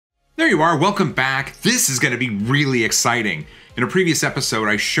There you are, welcome back. This is gonna be really exciting. In a previous episode,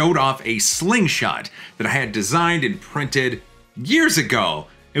 I showed off a slingshot that I had designed and printed years ago.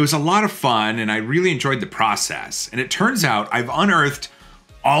 It was a lot of fun and I really enjoyed the process. And it turns out I've unearthed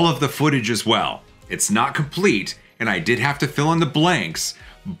all of the footage as well. It's not complete and I did have to fill in the blanks,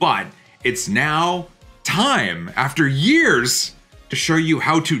 but it's now time, after years, to show you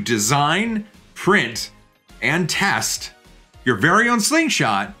how to design, print, and test your very own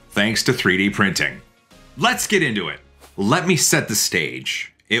slingshot thanks to 3D printing. Let's get into it. Let me set the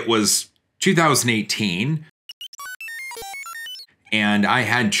stage. It was 2018, and I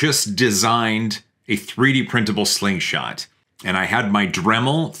had just designed a 3D printable slingshot. And I had my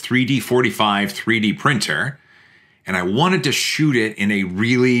Dremel 3D45 3D printer, and I wanted to shoot it in a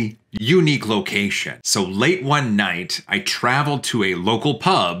really unique location. So late one night, I traveled to a local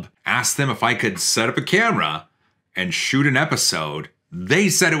pub, asked them if I could set up a camera and shoot an episode. They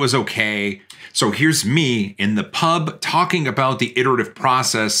said it was okay. So here's me in the pub talking about the iterative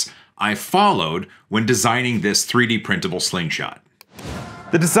process I followed when designing this 3D printable slingshot.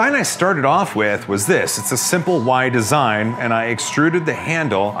 The design I started off with was this. It's a simple Y design, and I extruded the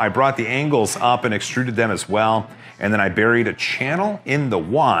handle. I brought the angles up and extruded them as well. And then I buried a channel in the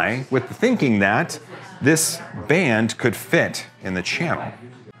Y with the thinking that this band could fit in the channel.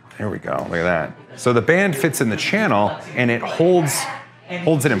 There we go, look at that. So the band fits in the channel and it holds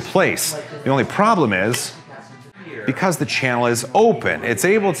it in place. The only problem is, because the channel is open, it's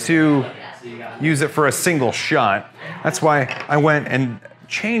able to use it for a single shot. That's why I went and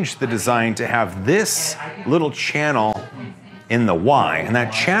changed the design to have this little channel in the Y, and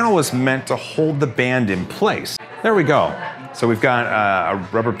that channel was meant to hold the band in place. There we go. So we've got a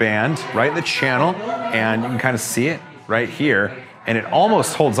rubber band right in the channel, and you can kind of see it right here, and it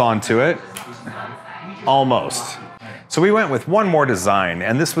almost holds on to it. Almost. So we went with one more design,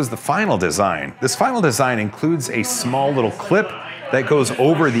 and this was the final design. This final design includes a small little clip that goes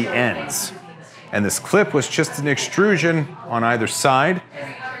over the ends. And this clip was just an extrusion on either side,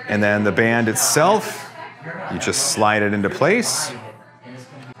 and then the band itself, you just slide it into place.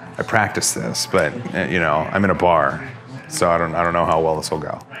 I practiced this, but you know, I'm in a bar, so I don't know how well this will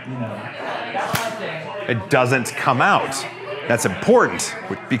go. It doesn't come out. That's important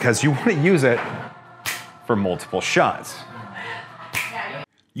because you want to use it for multiple shots.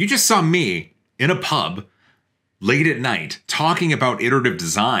 You just saw me in a pub late at night talking about iterative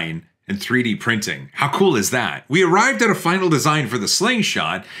design and 3D printing. How cool is that? We arrived at a final design for the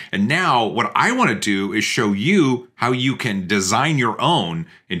slingshot, and now what I want to do is show you how you can design your own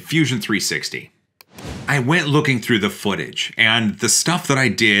in Fusion 360. I went looking through the footage, and the stuff that I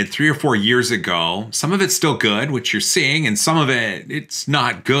did 3 or 4 years ago, some of it's still good, which you're seeing, and some of it's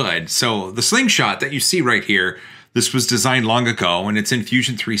not good. So the slingshot that you see right here, this was designed long ago, and it's in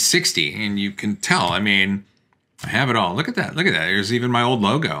Fusion 360, and you can tell, I mean, I have it all. Look at that, look at that. There's even my old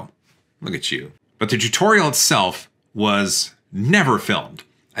logo. Look at you. But the tutorial itself was never filmed.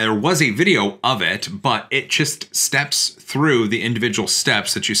 There was a video of it, but it just steps through the individual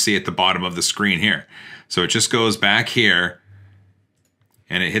steps that you see at the bottom of the screen here. So it just goes back here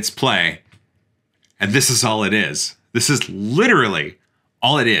and it hits play. And this is all it is. This is literally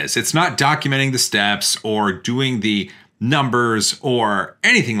all it is. It's not documenting the steps or doing the numbers or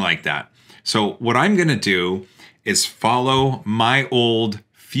anything like that. So what I'm gonna do is follow my old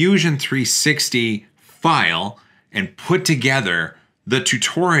Fusion 360 file and put together the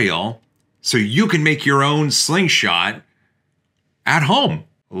tutorial so you can make your own slingshot at home.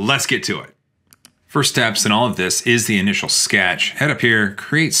 Let's get to it. First steps in all of this is the initial sketch. Head up here,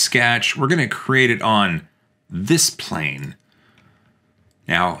 create sketch. We're gonna create it on this plane.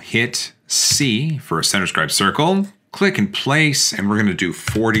 Now hit C for a center scribe circle, click and place, and we're gonna do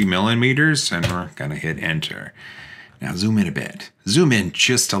 40 millimeters, and we're gonna hit enter. Now zoom in a bit. Zoom in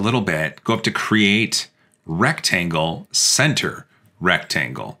just a little bit. Go up to create rectangle, center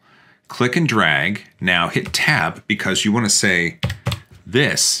rectangle. Click and drag. Now hit tab because you want to say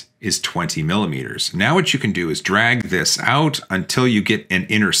this is 20 millimeters. Now what you can do is drag this out until you get an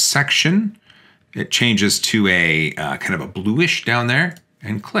intersection. It changes to a kind of a bluish down there,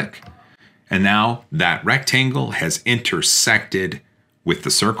 and click. And now that rectangle has intersected with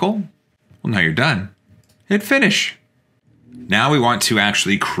the circle. Well, now you're done. Hit finish. Now we want to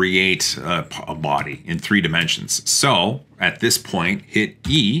actually create a body in 3 dimensions. So at this point, hit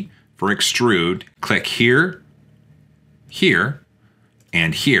E for extrude, click here, here,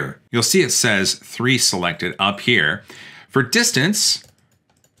 and here. You'll see it says 3 selected up here. For distance,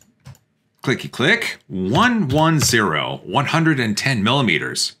 clicky click, 110, 110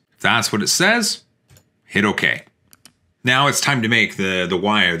 millimeters. If that's what it says, hit OK. Now it's time to make the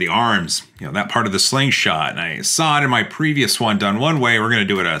wire, the arms, that part of the slingshot. And I saw it in my previous one done one way. We're going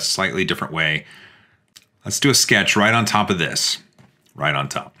to do it a slightly different way. Let's do a sketch right on top of this, right on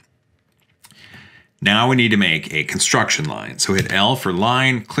top. Now we need to make a construction line. So hit L for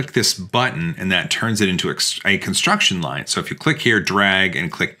line, click this button, and that turns it into a construction line. So if you click here, drag,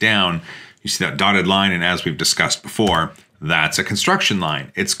 and click down, you see that dotted line, and as we've discussed before, that's a construction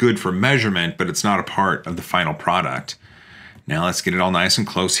line. It's good for measurement, but it's not a part of the final product. Now let's get it all nice and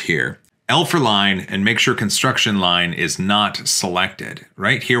close here. L for line, and make sure construction line is not selected.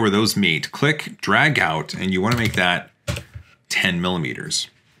 Right here where those meet, click, drag out, and you want to make that 10 millimeters.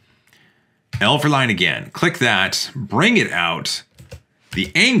 L for line again, click that, bring it out.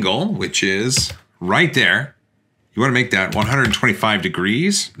 The angle, which is right there, you want to make that 125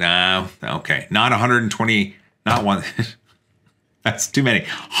 degrees. No, okay, not 120, not one, that's too many.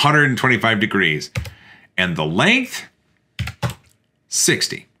 125 degrees. And the length,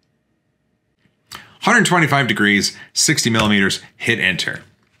 60. 125 degrees, 60 millimeters, hit enter.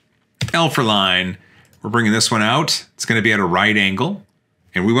 L for line, we're bringing this one out. It's going to be at a right angle,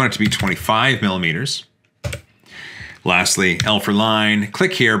 and we want it to be 25 millimeters. Lastly, L for line,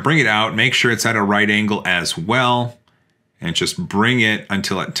 click here, bring it out, make sure it's at a right angle as well, and just bring it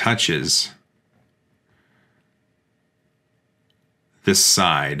until it touches this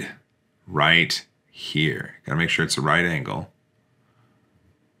side right here. Gotta make sure it's a right angle.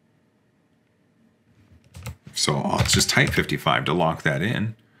 So let's just type 55 to lock that in.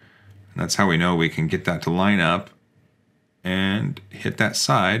 And that's how we know we can get that to line up and hit that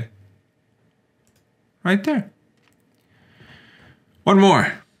side right there. One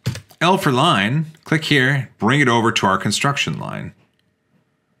more. L for line, click here, bring it over to our construction line.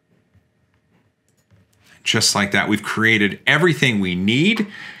 Just like that, we've created everything we need.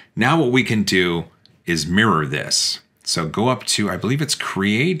 Now what we can do is mirror this. So go up to, I believe it's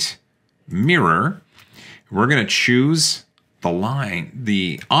Create, Mirror. We're going to choose the line,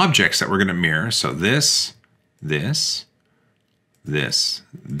 the objects that we're going to mirror. So this, this, this,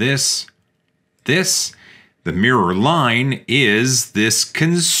 this, this. The mirror line is this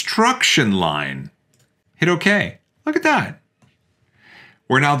construction line. Hit OK. Look at that.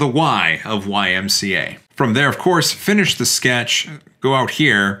 We're now the Y of YMCA. From there, of course, finish the sketch, go out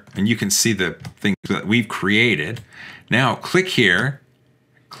here, and you can see the things that we've created. Now click here,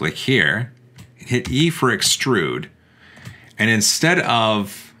 hit E for extrude, and instead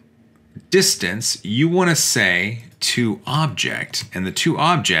of distance, you want to say to object, and the to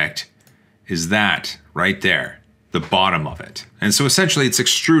object is that right there, the bottom of it. And so essentially it's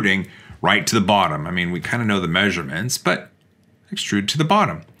extruding right to the bottom. I mean, we kind of know the measurements, but extrude to the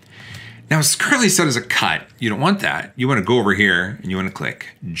bottom. Now it's currently set as a cut. You don't want that. You want to go over here and you want to click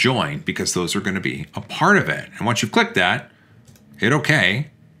join because those are going to be a part of it. And once you've clicked that, hit OK,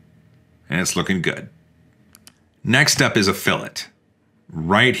 and it's looking good. Next up is a fillet.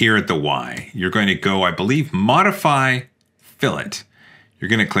 Right here at the Y, you're going to go, I believe, modify fillet. You're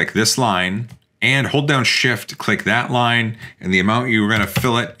going to click this line and hold down Shift, click that line, and the amount you're going to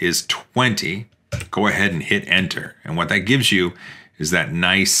fillet is 20. Go ahead and hit enter. And what that gives you is that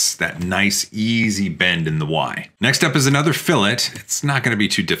nice easy bend in the Y. Next up is another fillet. It's not going to be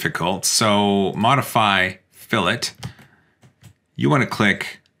too difficult. So modify fillet. You want to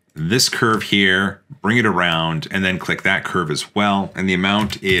click this curve here, bring it around, and then click that curve as well. And the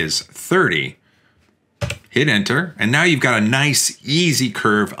amount is 30. Hit enter. And now you've got a nice easy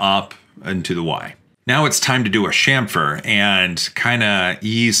curve up into the Y. Now it's time to do a chamfer and kind of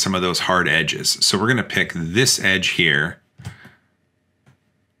ease some of those hard edges. So we're going to pick this edge here,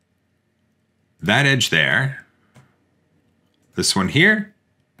 that edge there, this one here,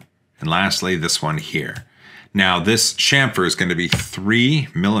 and lastly this one here. Now this chamfer is going to be 3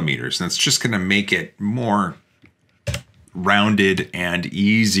 millimeters, and it's just going to make it more rounded and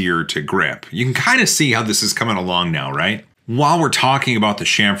easier to grip. You can kind of see how this is coming along now, right? While we're talking about the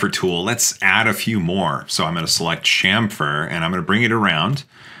chamfer tool, let's add a few more. So I'm going to select chamfer and I'm going to bring it around.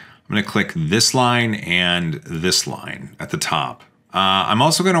 I'm going to click this line and this line at the top. I'm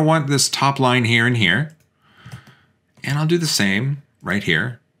also going to want this top line here and here. And I'll do the same right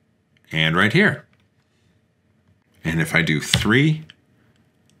here and right here. And if I do 3,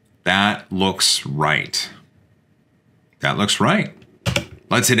 that looks right. That looks right.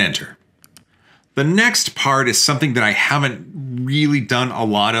 Let's hit enter. The next part is something that I haven't really done a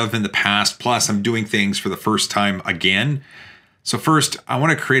lot of in the past, plus I'm doing things for the first time again. So first, I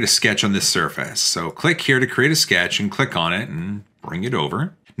want to create a sketch on this surface. So click here to create a sketch and click on it and bring it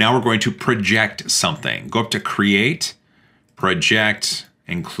over. Now we're going to project something. Go up to Create, Project,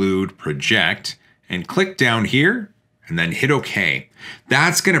 Include, Project, and click down here and then hit OK.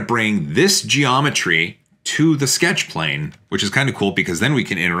 That's going to bring this geometry to the sketch plane, which is kind of cool because then we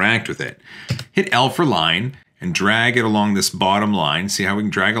can interact with it. Hit L for line and drag it along this bottom line. See how we can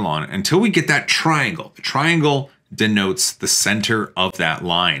drag along until we get that triangle. The triangle denotes the center of that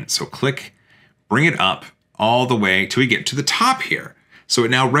line. So click, bring it up all the way till we get to the top here. So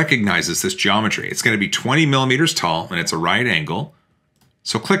it now recognizes this geometry. It's going to be 20 millimeters tall and it's a right angle.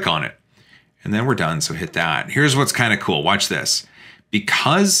 So click on it and then we're done. So hit that. Here's what's kind of cool. Watch this.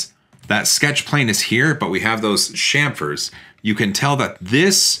 Because that sketch plane is here, but we have those chamfers, you can tell that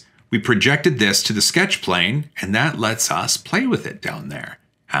this, we projected this to the sketch plane and that lets us play with it down there.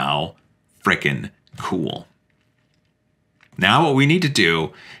 How frickin' cool. Now what we need to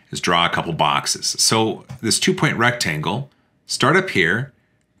do is draw a couple boxes. So this 2-point rectangle, start up here,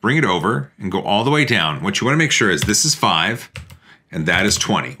 bring it over and go all the way down. What you want to make sure is this is 5 and that is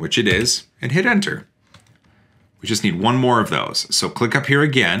 20, which it is, and hit enter. We just need one more of those. So click up here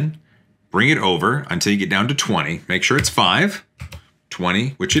again, bring it over until you get down to 20. Make sure it's 5, 20,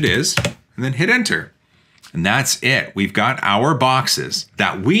 which it is, and then hit enter. And that's it. We've got our boxes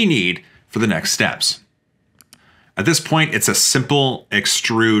that we need for the next steps. At this point, it's a simple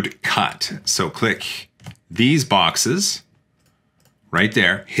extrude cut. So click these boxes right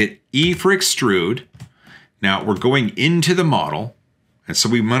there, hit E for extrude. Now we're going into the model. And so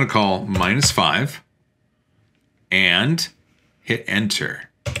we want to call -5 and hit enter.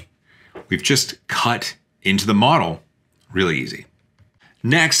 We've just cut into the model. Really easy.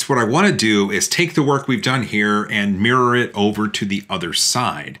 Next, what I want to do is take the work we've done here and mirror it over to the other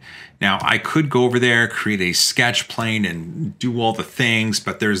side. Now, I could go over there, create a sketch plane and do all the things,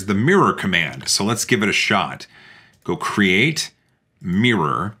 but there's the mirror command. So let's give it a shot. Go create,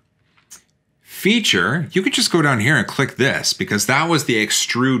 mirror, feature. You could just go down here and click this because that was the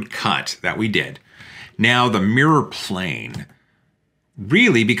extrude cut that we did. Now the mirror plane.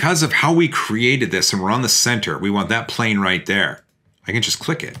 Really, because of how we created this and we're on the center, we want that plane right there. I can just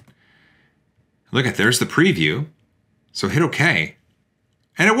click it. Look at, there's the preview. So hit OK.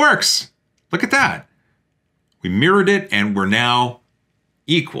 And it works. Look at that. We mirrored it and we're now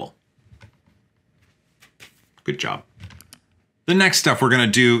equal. Good job. The next stuff we're going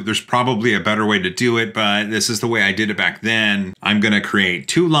to do, there's probably a better way to do it, but this is the way I did it back then. I'm going to create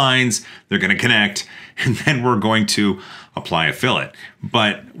 2 lines. They're going to connect, and then we're going to apply a fillet.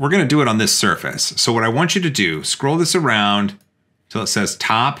 But we're going to do it on this surface. So what I want you to do, scroll this around till it says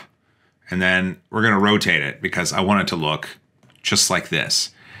top, and then we're going to rotate it because I want it to look just like this.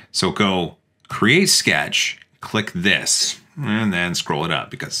 So go create sketch, click this, and then scroll it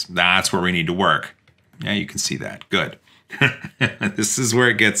up because that's where we need to work. Yeah, you can see that. Good. This is where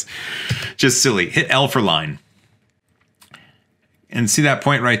it gets just silly. Hit L for line. And see that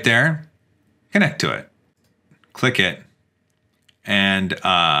point right there? Connect to it. Click it. And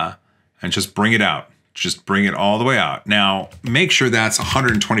just bring it out. Just bring it all the way out. Now, make sure that's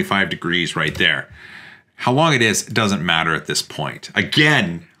 125 degrees right there. How long it is, it doesn't matter at this point.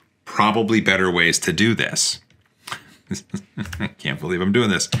 Again, probably better ways to do this. I can't believe I'm doing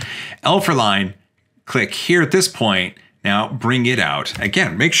this. L for line. Click here at this point. Now bring it out.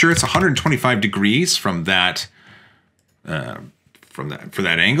 Again, make sure it's 125 degrees from that, for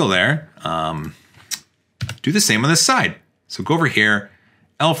that angle there. Do the same on this side. So go over here,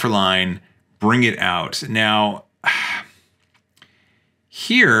 L for line, bring it out. Now,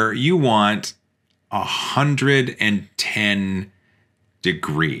 here you want 110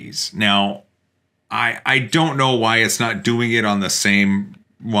 degrees. Now, I don't know why it's not doing it on the same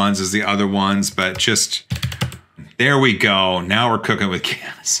ones as the other ones, but just, there we go. Now we're cooking with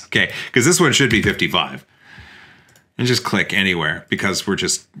gas. Okay, because this one should be 55. And just click anywhere because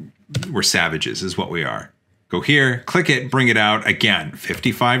we're savages is what we are. Go here, click it, bring it out. Again,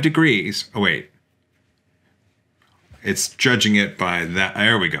 55 degrees. Oh, wait. It's judging it by that.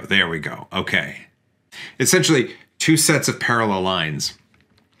 There we go. There we go. Okay. Essentially, 2 sets of parallel lines.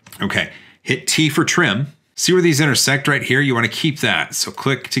 Okay. Hit T for trim. See where these intersect right here? You want to keep that. So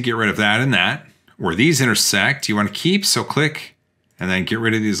click to get rid of that and that. Where these intersect, you want to keep. So click and then get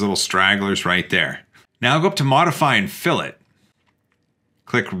rid of these little stragglers right there. Now go up to modify and fillet.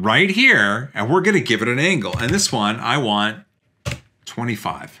 Click right here and we're going to give it an angle. And this one, I want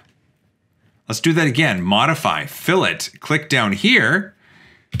 25. Let's do that again. Modify, fillet, click down here.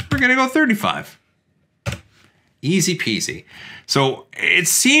 We're going to go 35. Easy peasy. So it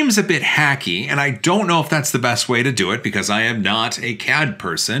seems a bit hacky, and I don't know if that's the best way to do it because I am not a CAD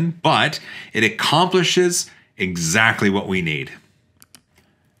person, but it accomplishes exactly what we need.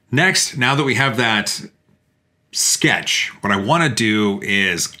 Next, now that we have that sketch, what I want to do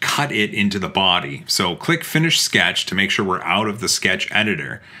is cut it into the body. So click Finish Sketch to make sure we're out of the sketch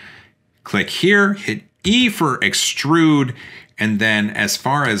editor. Click here, hit E for extrude, and then as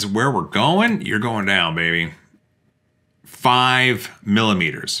far as where we're going, you're going down, baby. 5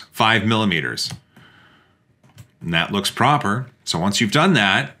 millimeters. 5 millimeters. And that looks proper. So once you've done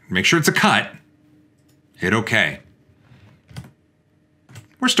that, make sure it's a cut. Hit OK.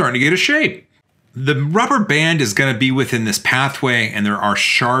 We're starting to get a shape. The rubber band is going to be within this pathway, and there are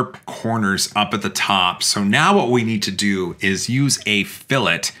sharp corners up at the top. So now what we need to do is use a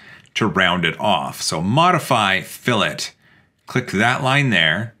fillet to round it off. So modify fillet. Click that line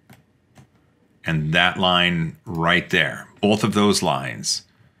there and that line right there. Both of those lines.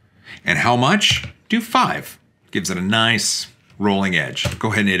 And how much? Do 5. Gives it a nice rolling edge. Go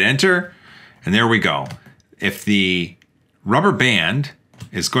ahead and hit enter. And there we go. If the rubber band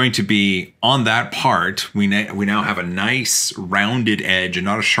is going to be on that part, we now have a nice rounded edge and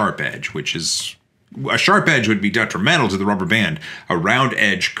not a sharp edge, which is, a sharp edge would be detrimental to the rubber band. A round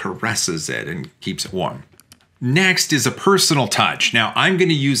edge caresses it and keeps it warm. Next is a personal touch. Now I'm going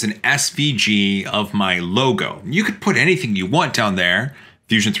to use an SVG of my logo. You could put anything you want down there.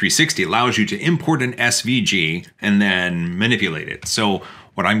 Fusion 360 allows you to import an SVG and then manipulate it. So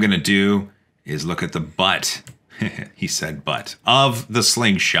what I'm going to do is look at the butt. He said butt of the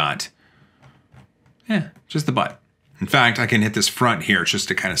slingshot. Yeah, just the butt. In fact, I can hit this front here just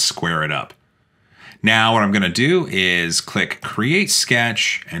to kind of square it up. Now what I'm going to do is click Create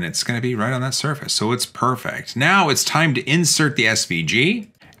Sketch, and it's going to be right on that surface. So it's perfect. Now it's time to insert the SVG.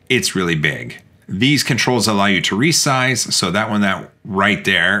 It's really big. These controls allow you to resize. So that one, that right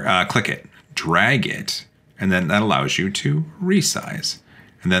there, click it, drag it, and then that allows you to resize.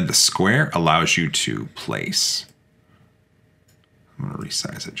 And then the square allows you to place. I'm going to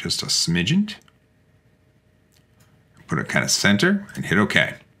resize it just a smidgen. Put it kind of center and hit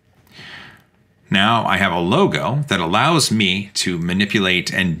OK. Now I have a logo that allows me to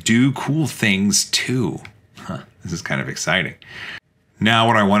manipulate and do cool things too. This is kind of exciting. Now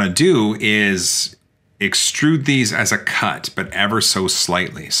what I want to do is extrude these as a cut, but ever so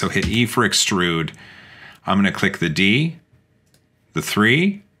slightly. So hit E for extrude. I'm going to click the D, the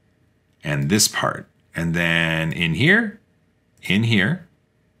 3, and this part. And then in here, in here,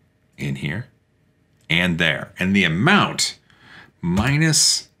 in here, and there. And the amount,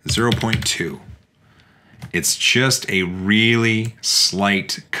 minus 0.2. It's just a really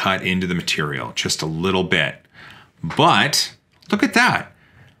slight cut into the material, just a little bit. But look at that.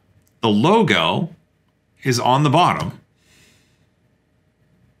 The logo is on the bottom.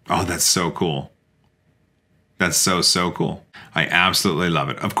 Oh, that's so cool. That's so cool. I absolutely love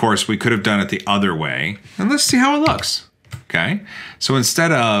it. Of course, we could have done it the other way. And let's see how it looks. Okay. So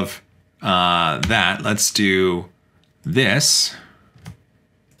instead of that, let's do this.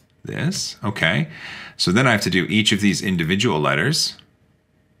 This. Okay. So then I have to do each of these individual letters.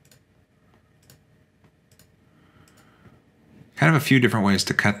 Kind of a few different ways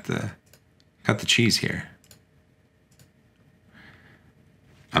to cut the cheese here.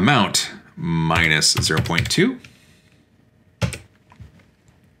 Amount minus 0.2.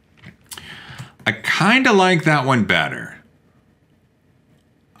 I kind of like that one better.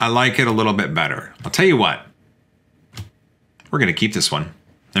 I like it a little bit better. I'll tell you what. We're going to keep this one.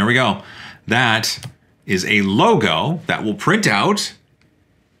 There we go. That is a logo that will print out,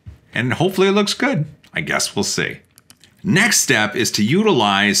 and hopefully it looks good. I guess we'll see. Next step is to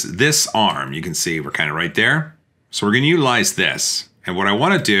utilize this arm. You can see we're kind of right there. So we're going to utilize this. And what I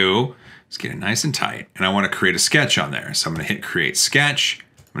want to do is get it nice and tight. And I want to create a sketch on there. So I'm going to hit Create Sketch.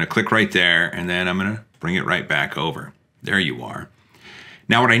 I'm going to click right there, and then I'm going to bring it right back over. There you are.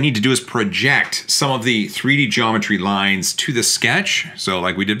 Now what I need to do is project some of the 3D geometry lines to the sketch. So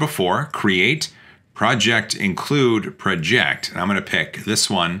like we did before, Create, Project, Include, Project. And I'm going to pick this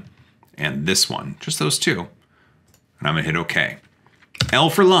one and this one, just those two. And I'm going to hit OK. L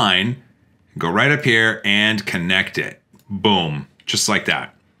for line, go right up here and connect it. Boom, just like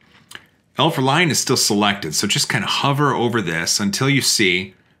that. L for line is still selected, so just kind of hover over this until you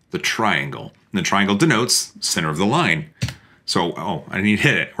see the triangle. And the triangle denotes center of the line. So, oh, I need to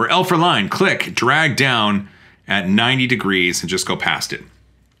hit it. Where L for line, click, drag down at 90 degrees and just go past it.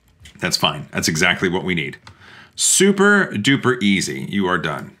 That's fine. That's exactly what we need. Super duper easy. You are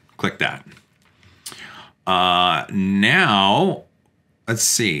done. Click that. Now, let's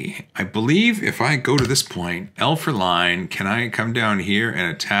see. I believe if I go to this point, L for line, can I come down here and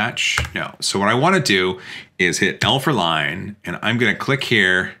attach? No. So what I want to do is hit L for line, and I'm going to click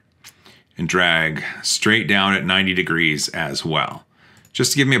here and drag straight down at 90 degrees as well.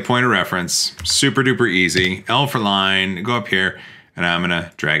 just to give me a point of reference. Super duper easy. L for line, go up here, and I'm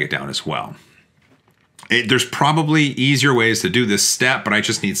gonna drag it down as well. There's probably easier ways to do this step, but I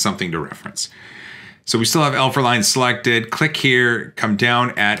just need something to reference. So we still have L for line selected. Click here, come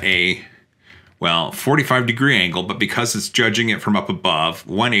down at a, well, 45-degree angle, but because it's judging it from up above,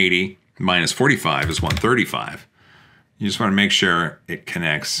 180 minus 45 is 135. You just want to make sure it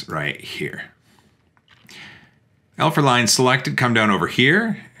connects right here. L for line selected, come down over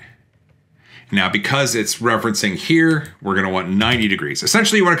here. Now, because it's referencing here, we're going to want 90 degrees.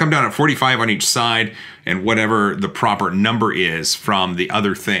 Essentially, you want to come down at 45 on each side, and whatever the proper number is from the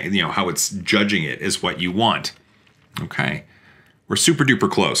other thing, you know, how it's judging it is what you want. Okay, we're super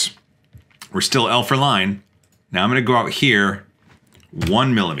duper close. We're still L for line. Now I'm going to go out here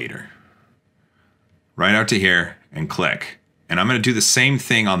 1 millimeter. Right out to here and click. And I'm going to do the same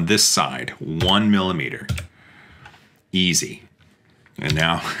thing on this side, 1 millimeter. Easy. And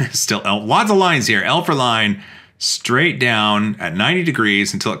now still L, lots of lines here. L for line, straight down at 90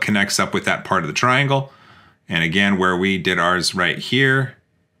 degrees until it connects up with that part of the triangle. And again, where we did ours right here,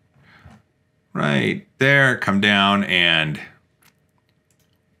 right there, come down and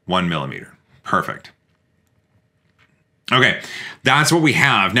 1 millimeter. Perfect. Okay, that's what we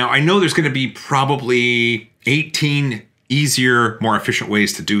have. Now, I know there's going to be probably 18 easier, more efficient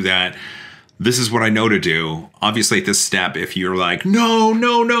ways to do that. This is what I know to do. Obviously, at this step, if you're like, no,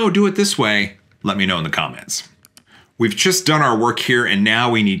 no, no, do it this way, let me know in the comments. We've just done our work here, and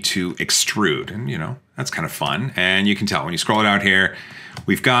now we need to extrude. And, you know, that's kind of fun. And you can tell when you scroll it out here,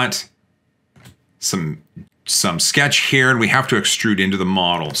 we've got some sketch here, and we have to extrude into the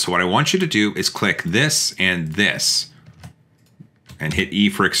model. So what I want you to do is click this and this, and hit E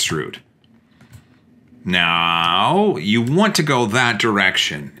for extrude. Now, you want to go that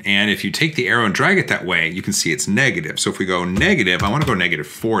direction. And if you take the arrow and drag it that way, you can see it's negative. So if we go negative, I want to go negative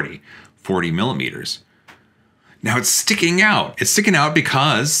 40 millimeters. Now it's sticking out. It's sticking out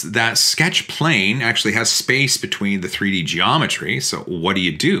because that sketch plane actually has space between the 3D geometry. So what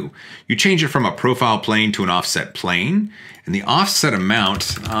do? You change it from a profile plane to an offset plane. And the offset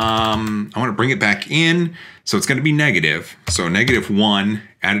amount, I want to bring it back in. So it's going to be negative. So -1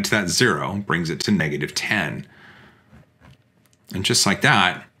 added to that 0 brings it to -10. And just like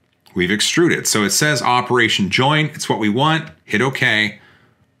that, we've extruded. So it says operation join. It's what we want. Hit OK.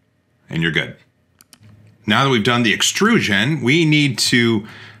 And you're good. Now that we've done the extrusion, we need to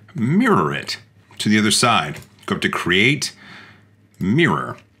mirror it to the other side. Go up to create,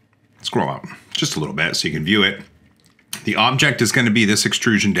 mirror. Scroll up just a little bit so you can view it. The object is going to be this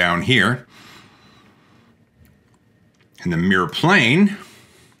extrusion down here. And the mirror plane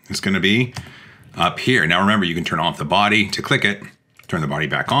is going to be up here. Now remember, you can turn off the body to click it, turn the body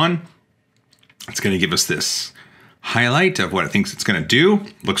back on. It's going to give us this highlight of what it thinks it's going to do.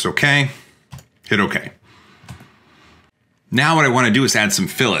 Looks okay. Hit OK. Now what I want to do is add some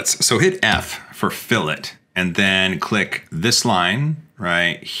fillets. So hit F for fillet and then click this line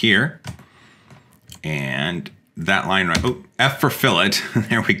right here. And that line right, oh, F for fillet.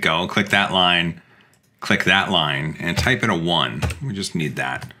 There we go. Click that line and type in a 1. We just need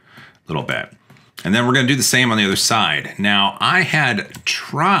that a little bit. And then we're going to do the same on the other side. Now I had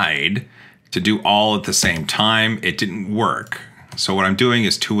tried to do all at the same time. It didn't work. So what I'm doing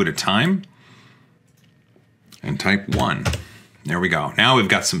is 2 at a time. And type 1. There we go. Now we've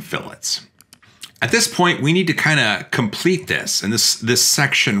got some fillets. At this point, we need to kind of complete this. And this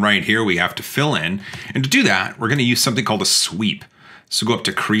section right here, we have to fill in. And to do that, we're going to use something called a sweep. So go up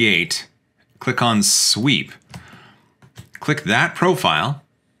to create, click on sweep. Click that profile.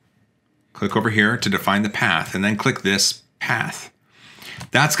 Click over here to define the path. And then click this path.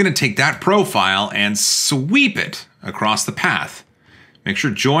 That's going to take that profile and sweep it across the path. Make sure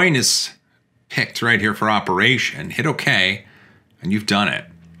join is picked right here for operation. Hit OK, and you've done it.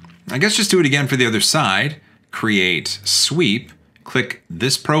 I guess just do it again for the other side. Create sweep, click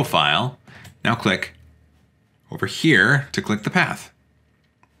this profile. Now click over here to click the path.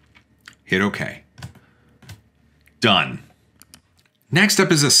 Hit OK. Done. Next up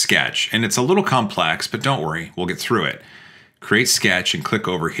is a sketch, and it's a little complex, but don't worry, we'll get through it. Create sketch and click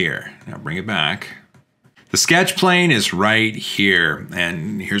over here. Now bring it back. The sketch plane is right here,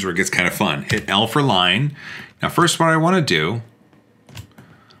 and here's where it gets kind of fun. Hit L for line. Now first what I want to do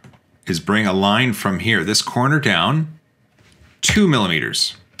is bring a line from here, this corner down, 2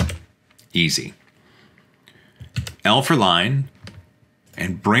 millimeters. Easy. L for line,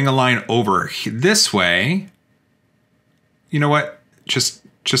 and bring a line over this way. You know what? Just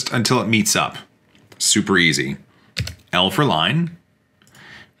until it meets up. Super easy. L for line.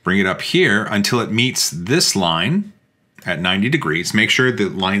 Bring it up here until it meets this line. at 90 degrees. Make sure the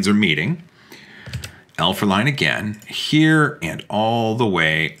lines are meeting. L for line again, here and all the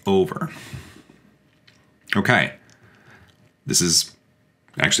way over. Okay, this is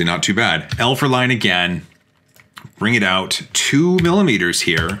actually not too bad. L for line again, bring it out 2 millimeters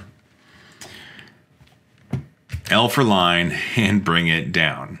here. L for line and bring it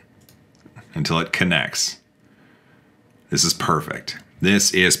down until it connects. This is perfect.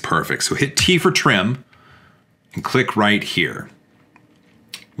 This is perfect. So hit T for trim and click right here.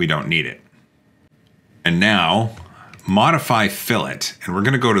 We don't need it. And now modify fillet, and we're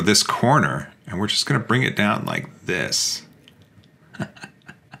going to go to this corner and we're just going to bring it down like this.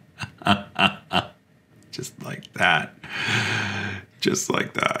 Just like that. Just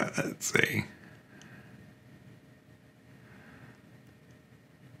like that. Let's see.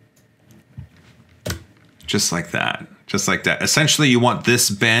 Just like that. Just like that. Essentially, you want this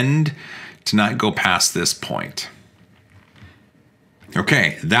bend to not go past this point.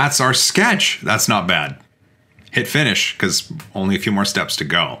 Okay, that's our sketch. That's not bad. Hit finish, because only a few more steps to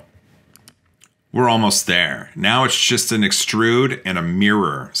go. We're almost there. Now it's just an extrude and a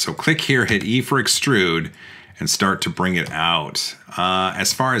mirror. So click here, hit E for extrude, and start to bring it out.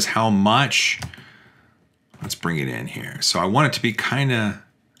 As far as how much, let's bring it in here. So I want it to be kind of,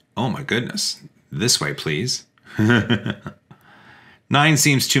 oh my goodness, this way, please. 9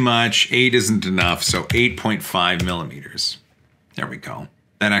 seems too much, 8 isn't enough, so 8.5 millimeters. There we go.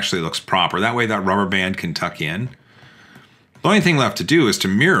 That actually looks proper. That way that rubber band can tuck in. The only thing left to do is to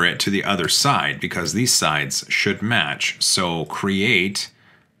mirror it to the other side because these sides should match. So create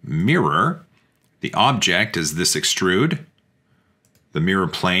mirror. The object is this extrude. The mirror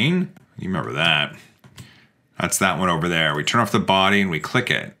plane, you remember that. That's that one over there. We turn off the body and we click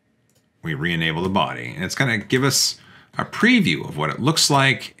it. We re-enable the body. And it's gonna give us a preview of what it looks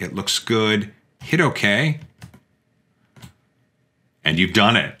like. It looks good. Hit OK. And you've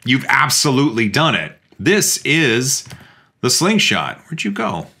done it. You've absolutely done it. This is the Slingshot. Where'd you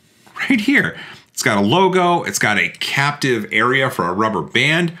go? Right here. It's got a logo. It's got a captive area for a rubber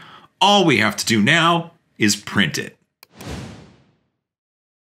band. All we have to do now is print it.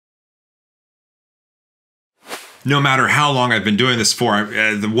 No matter how long I've been doing this for,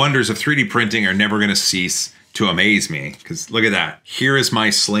 the wonders of 3D printing are never going to cease to amaze me. Because look at that. Here is my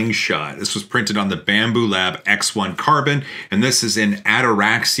Slingshot. This was printed on the Bamboo Lab X1 Carbon, and this is in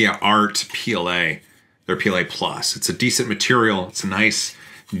Ataraxia Art PLA. They're PLA Plus. It's a decent material. It's a nice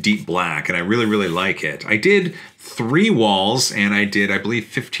deep black, and I really, really like it. I did 3 walls, and I did, I believe,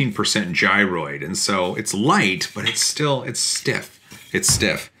 15% gyroid. And so it's light, but it's still, it's stiff. It's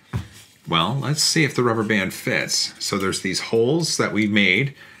stiff. Well, let's see if the rubber band fits. So there's these holes that we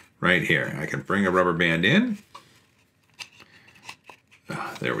made right here. I can bring a rubber band in.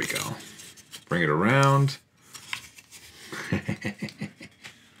 There we go. Bring it around.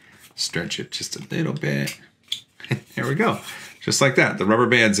 Stretch it just a little bit. There we go. Just like that. The rubber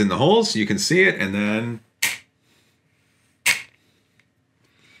band's in the holes. You can see it, and then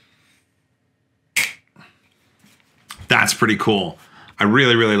that's pretty cool. I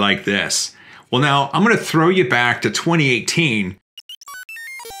really, really like this. Well, now I'm going to throw you back to 2018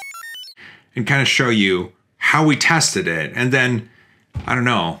 and kind of show you how we tested it. And then, I don't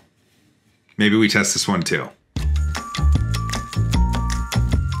know, maybe we test this one too.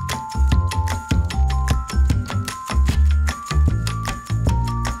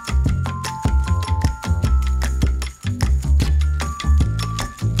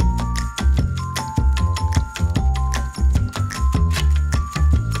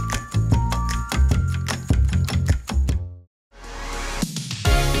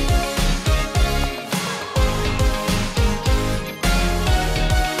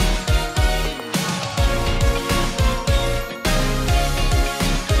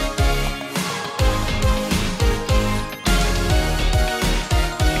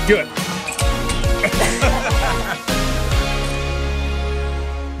 Good.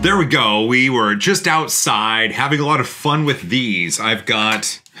 There we go. We were just outside having a lot of fun with these. I've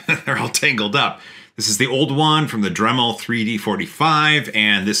got, they're all tangled up. This is the old one from the Dremel 3D 45,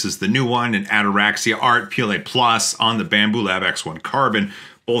 and this is the new one in Ataraxia Art PLA Plus on the Bamboo Lab X1 Carbon.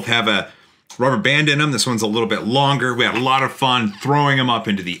 Both have a rubber band in them. This one's a little bit longer. We had a lot of fun throwing them up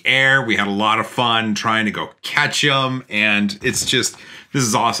into the air. We had a lot of fun trying to go catch them, and it's just, this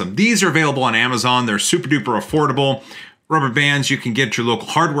is awesome. These are available on Amazon. They're super duper affordable. Rubber bands you can get at your local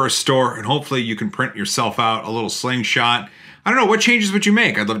hardware store, and hopefully you can print yourself out a little Slingshot. I don't know, what changes would you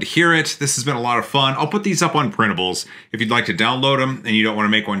make? I'd love to hear it. This has been a lot of fun. I'll put these up on printables if you'd like to download them and you don't want to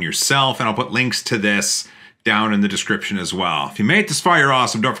make one yourself, and I'll put links to this down in the description as well. If you made it this far, you're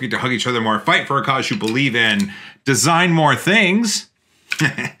awesome. Don't forget to hug each other more, fight for a cause you believe in, design more things,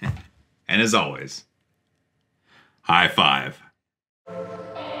 and as always, high five.